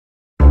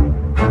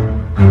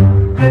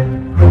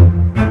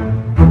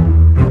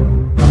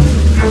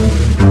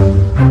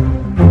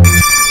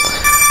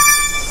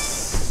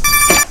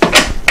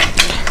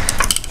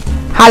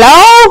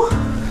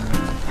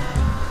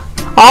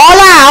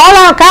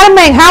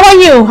Carmen, how are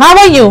you? How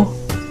are you?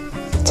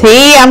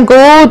 Sí, I'm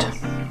good.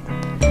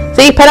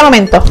 Sí, espera un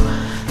momento.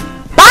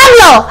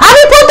 Pablo, have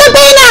you put the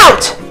bin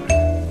out?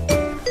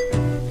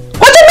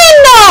 What do you mean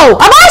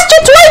no? I've asked you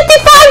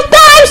 25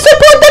 times to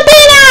put the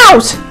bin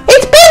out.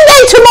 It's bin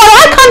day tomorrow.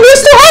 I can't,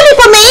 it's too heavy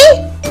for me.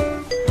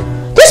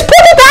 Just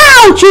put it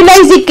out, you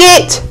lazy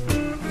git.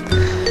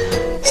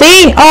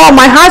 See, oh,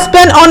 my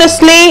husband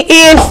honestly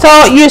is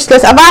so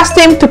useless. I've asked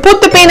him to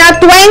put the bin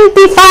out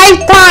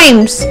 25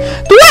 times.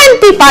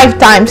 25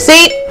 times.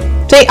 See,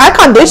 I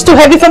can't do it. It's too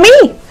heavy for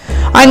me.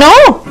 I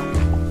know.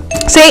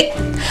 See,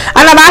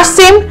 and I've asked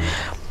him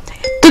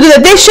to do the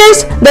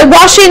dishes, the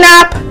washing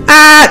up,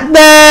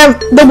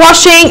 the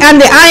washing and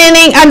the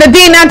ironing and the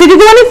dinner. Did you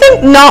do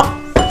anything? No.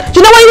 Do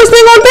you know what he was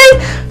doing all day?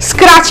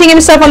 Scratching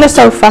himself on the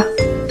sofa.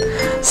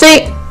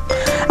 See,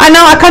 I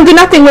know I can't do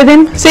nothing with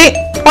him. See,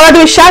 all I do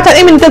is shout at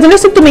him and he doesn't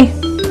listen to me.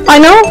 I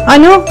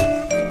know.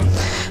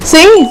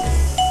 See?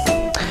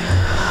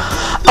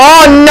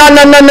 Oh, no.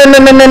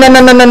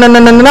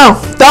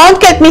 Don't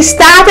get me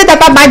started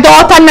about my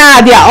daughter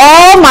Nadia.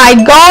 Oh my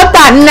God,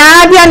 that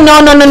Nadia.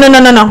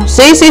 No.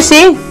 See.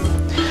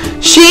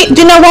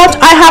 Do you know what?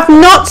 I have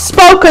not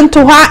spoken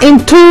to her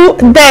in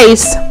 2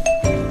 days.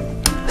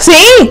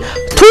 See?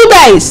 2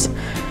 days.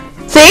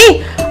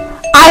 See?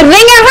 I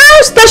ring her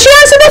house. Does she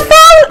answer the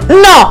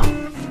phone? No.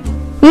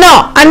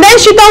 And then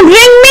she don't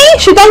ring me.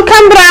 She don't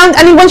come round.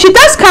 And when she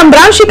does come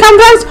round, she comes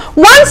round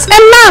once a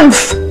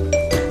month.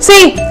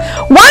 See?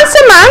 Once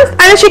a month,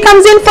 and then she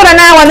comes in for an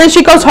hour and then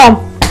she goes home.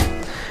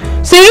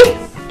 See?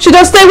 She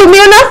don't stay with me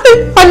or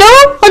nothing. I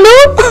know.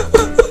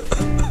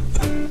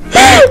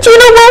 Do you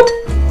know what?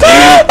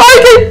 I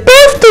gave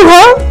birth to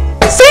her.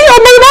 See?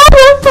 I'm my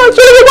mother. I'm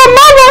my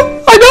mother.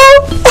 I know.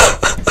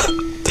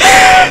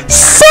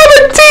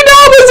 17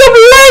 hours of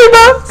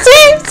labor.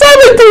 See?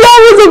 17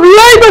 hours of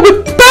labor with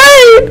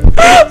pain. I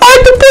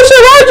had to push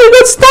her out. She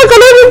got stuck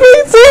on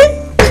everything. See?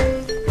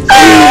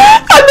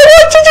 And then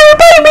what did you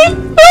do, baby?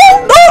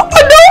 No,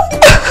 I know.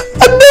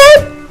 And then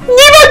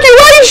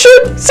evacuation.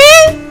 See?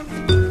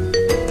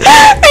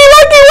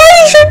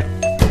 Evacuation.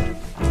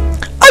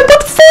 I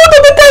put food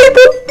on the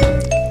table.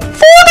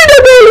 Food in the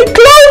belly,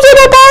 clothes in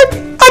the bag,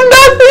 and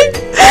nothing.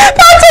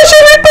 That's how she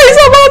repays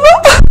her mother.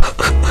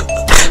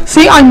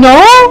 See, I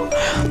know.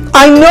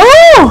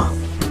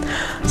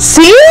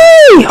 See?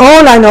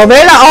 Oh, la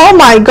novela. Oh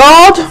my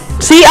God.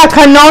 See, I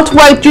cannot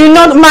wait. Do you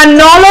know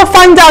Manuela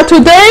find out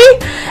today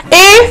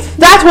if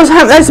that was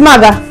his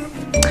mother?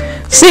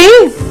 See?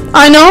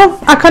 I know.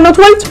 I cannot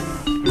wait.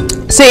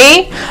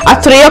 See?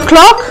 At 3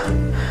 o'clock.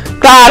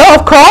 Claro,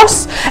 of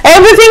course.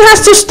 Everything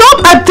has to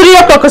stop at 3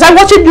 o'clock because I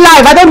watch it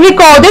live. I don't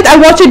record it. I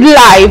watch it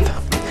live.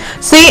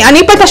 See? And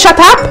he better shut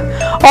up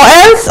or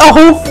else. Oh,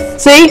 who?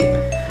 See?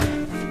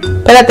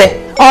 Espérate.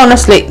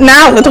 Honestly.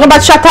 Now, we're talking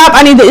about shut up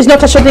and he is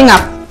not shutting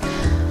up.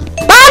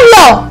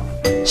 Pablo!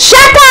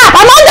 Shut up!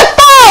 I'm on the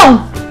phone!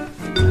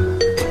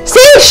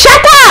 See?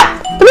 Shut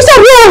up! Don't be so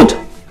rude!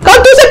 Go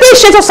do the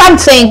dishes or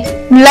something.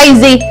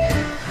 Lazy.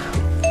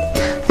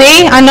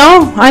 See? I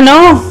know.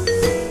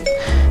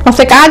 No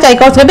se calla y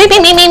goes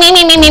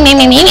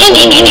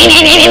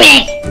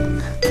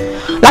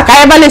like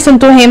I ever listen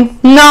to him.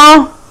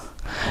 No.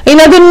 He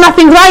never do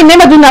nothing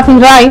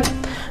right.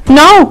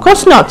 No, of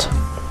course not.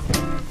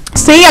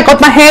 See, I got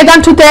my hair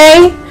done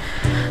today.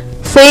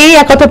 See,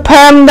 I got a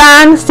perm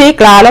done. See,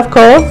 claro, of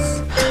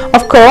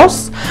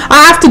course.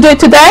 I have to do it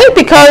today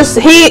because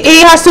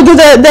he has to do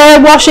the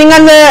washing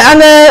and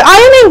the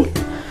ironing.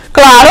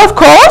 Claro, of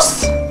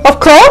course.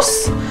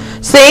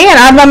 See, and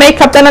I have my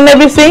makeup done and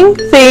everything.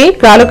 See,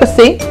 claro que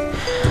sí.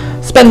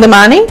 Spend the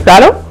money,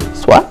 claro.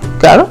 What?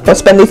 Claro, go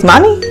spend this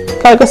money.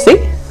 Claro que sí.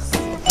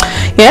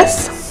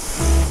 Yes.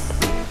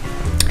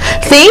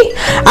 See,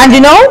 and you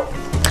know,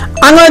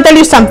 I'm going to tell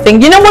you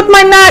something. You know what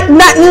my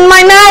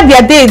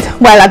Nadia did?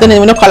 Well, I don't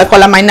even call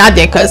her my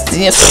Nadia because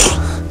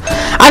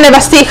I never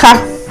see her.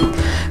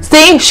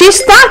 See, she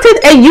started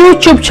a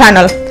YouTube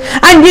channel.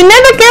 And you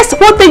never guess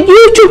what the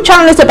YouTube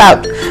channel is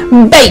about.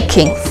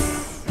 Baking.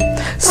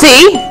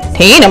 See?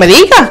 Sí, no me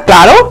diga,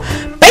 claro.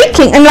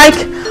 Baking. And like,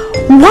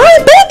 why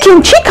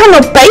baking? She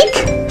cannot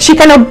bake. She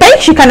cannot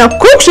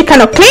cook, she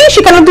cannot clean,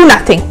 she cannot do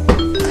nothing.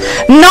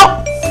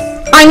 No.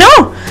 I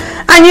know.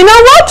 And you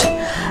know what?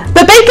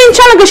 The baking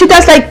channel, because she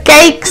does like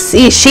cakes,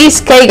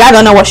 cheesecake, I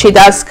don't know what she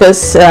does,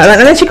 because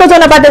and then she goes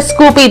on about the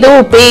Scoopy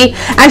Doopy,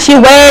 and she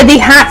wears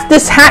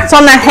these hats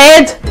on her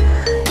head.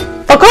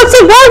 For God's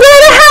sake, why wear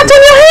a hat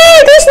on your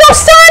head? It's not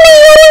sunny,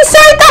 you're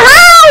inside the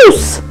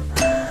house.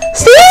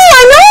 See,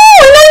 I know,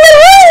 it's not even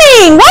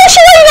raining. Why is she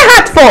wearing a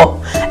hat for?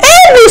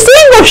 Every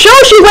single show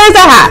she wears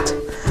a hat.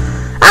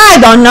 I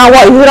don't know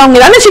what is wrong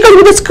with her. And then she goes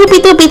with the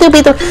Scoopy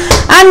Doopy.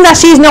 And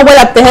she's not well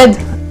up the head.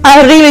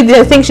 I really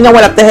think she's not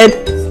well up the head.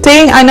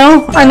 See, I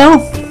know.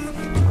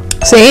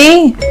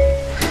 See?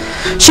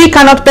 She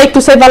cannot bake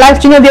to save her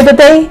life. Do you know the other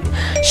day?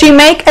 She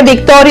made a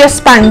Victoria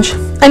sponge.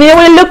 And you know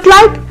what it looked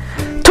like?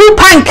 2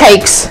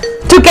 pancakes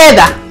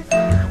together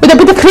with a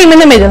bit of cream in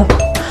the middle.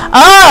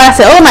 Oh, I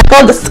said, oh my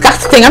God,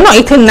 disgusting. I'm not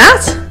eating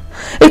that.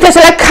 It tastes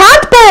like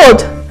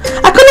cardboard.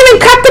 I couldn't even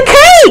cut the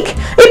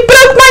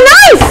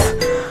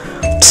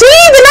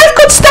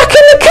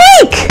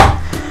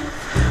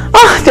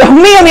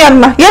Dios mío, mi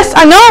alma. Yes,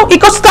 I know.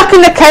 It got stuck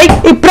in the cake.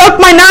 It broke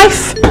my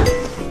knife.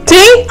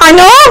 See, I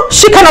know.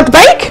 She cannot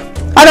bake.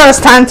 I don't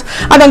understand.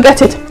 I don't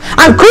get it.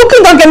 And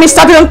cooking, don't get me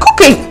started on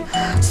cooking.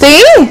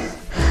 See?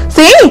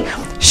 See?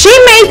 She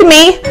made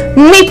me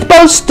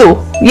meatball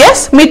stew.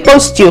 Yes, meatball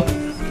stew.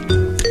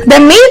 The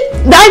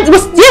meat, that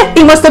was, yeah,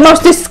 it was the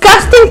most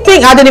disgusting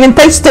thing. I didn't even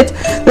taste it.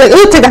 Like,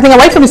 ooh, take that thing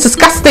away from me. It's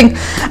disgusting.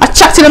 I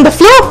chucked it on the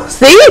floor.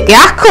 See? Que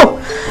asco.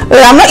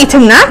 I'm not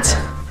eating that.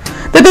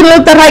 That didn't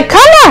look the right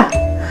color.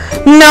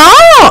 No.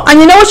 And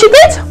you know what she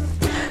did?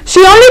 She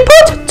only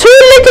put 2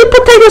 little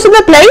potatoes on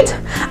the plate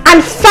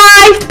and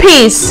 5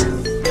 peas.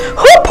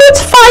 Who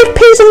puts 5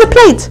 peas on the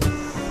plate?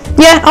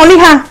 Yeah, only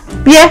her.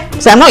 Yeah,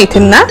 so I'm not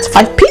eating that.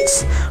 5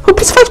 peas? Who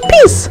puts 5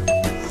 peas?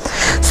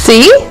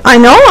 See? I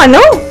know.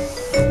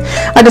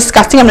 Are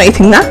disgusting. I'm not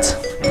eating that.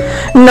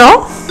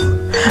 No.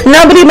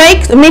 Nobody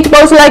makes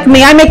meatballs like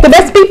me. I make the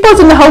best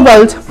meatballs in the whole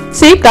world.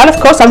 See, God, of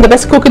course, I'm the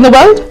best cook in the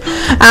world.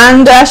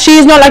 And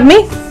she's not like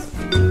me.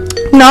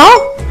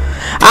 No.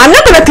 I'm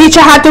not going to teach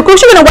her how to cook.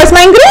 She's going to waste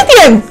my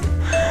ingredient.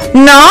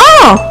 No.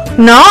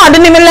 I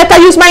didn't even let her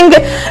use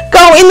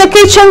go in the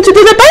kitchen to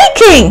do the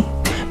baking.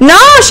 No,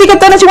 she got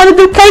done and she wanted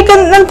to do cake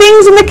and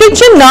things in the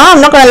kitchen. No,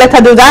 I'm not going to let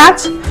her do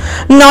that.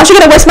 No, she's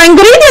going to waste my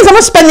ingredients. I'm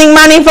not spending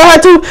money for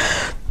her to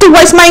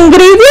waste my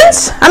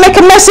ingredients. I make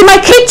a mess in my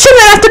kitchen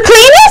and I have to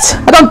clean it.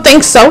 I don't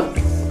think so.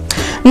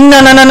 No.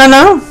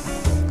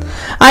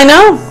 I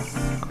know.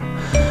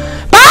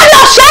 Pablo,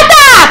 shut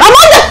up! I'm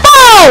on the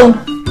phone!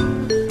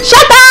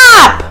 Shut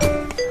up!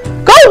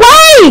 Go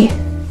away!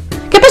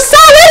 ¿Qué pasó,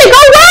 Lily? Go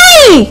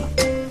away!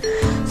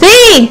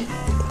 Sí,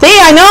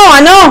 I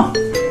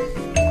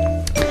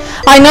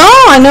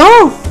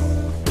know.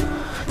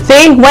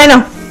 Sí,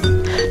 bueno.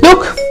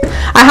 Look,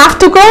 I have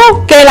to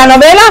go. Que la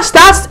novela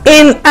starts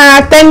in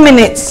 10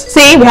 minutes.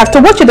 See, we have to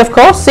watch it, of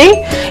course.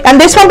 See, and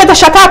this one better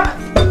shut up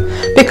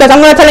because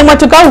I'm gonna tell him where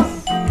to go.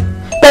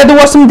 Better do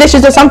wash some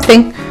dishes or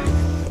something.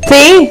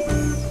 See,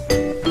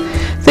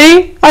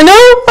 I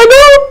know.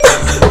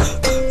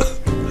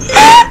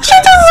 She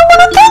doesn't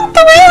want to talk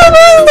to me.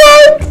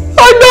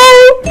 I know.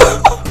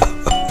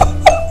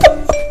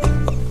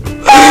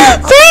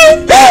 See,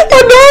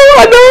 I know.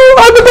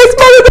 I'm the best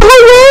man in the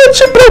whole world.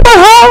 She broke my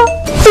heart.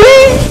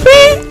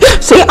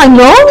 See, I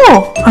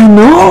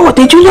know.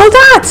 Did you know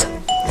that?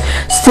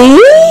 See?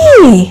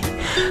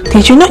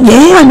 Did you know?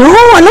 Yeah,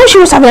 I know. She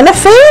was having an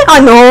affair. I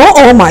know.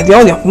 Oh my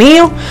Dios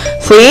mío.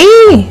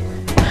 Sí.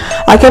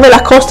 Hay que ver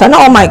las cosas, ¿no?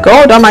 Oh my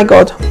God.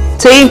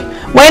 Sí.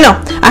 Bueno,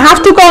 I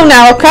have to go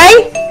now,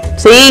 okay?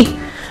 Sí.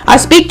 I'll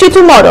speak to you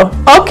tomorrow.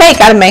 Okay,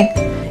 Carmen.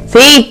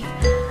 Sí.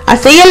 I'll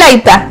see you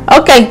later.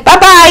 Okay,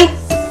 bye-bye.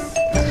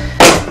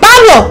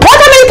 Pablo, what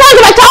how many times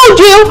have I told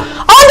you?